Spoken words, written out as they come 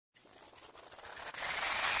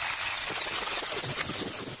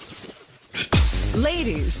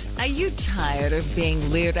Ladies, are you tired of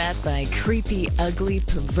being leered at by creepy, ugly,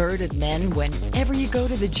 perverted men whenever you go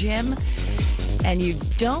to the gym? And you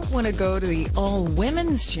don't want to go to the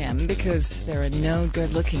all-women's gym because there are no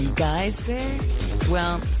good-looking guys there?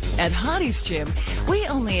 Well, at Hotties Gym, we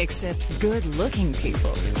only accept good-looking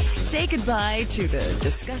people. Say goodbye to the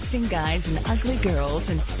disgusting guys and ugly girls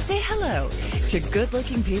and say hello to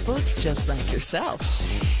good-looking people just like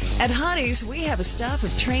yourself. At Hotties, we have a staff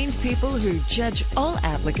of trained people who judge all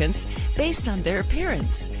applicants based on their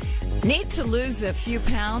appearance. Need to lose a few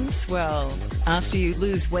pounds? Well, after you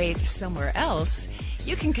lose weight somewhere else,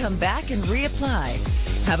 you can come back and reapply.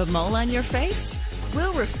 Have a mole on your face?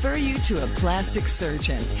 We'll refer you to a plastic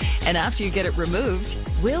surgeon. And after you get it removed,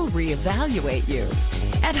 we'll reevaluate you.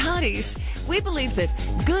 At Hotties, we believe that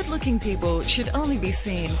good-looking people should only be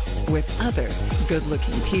seen with other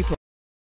good-looking people.